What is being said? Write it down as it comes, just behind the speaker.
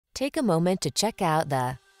Take a moment to check out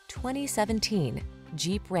the 2017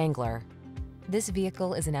 Jeep Wrangler. This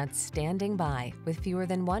vehicle is an outstanding buy with fewer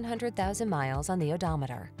than 100,000 miles on the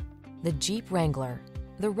odometer. The Jeep Wrangler,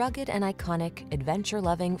 the rugged and iconic,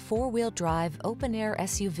 adventure-loving four-wheel drive open-air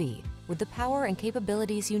SUV with the power and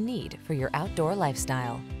capabilities you need for your outdoor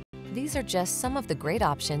lifestyle. These are just some of the great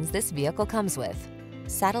options this vehicle comes with: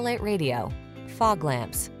 satellite radio, fog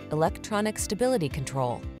lamps, electronic stability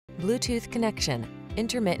control, Bluetooth connection,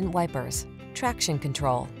 intermittent wipers, traction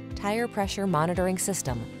control, tire pressure monitoring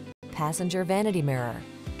system, passenger vanity mirror,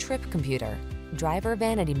 trip computer, driver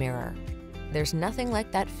vanity mirror. There's nothing like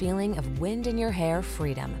that feeling of wind in your hair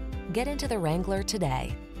freedom. Get into the Wrangler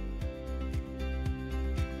today.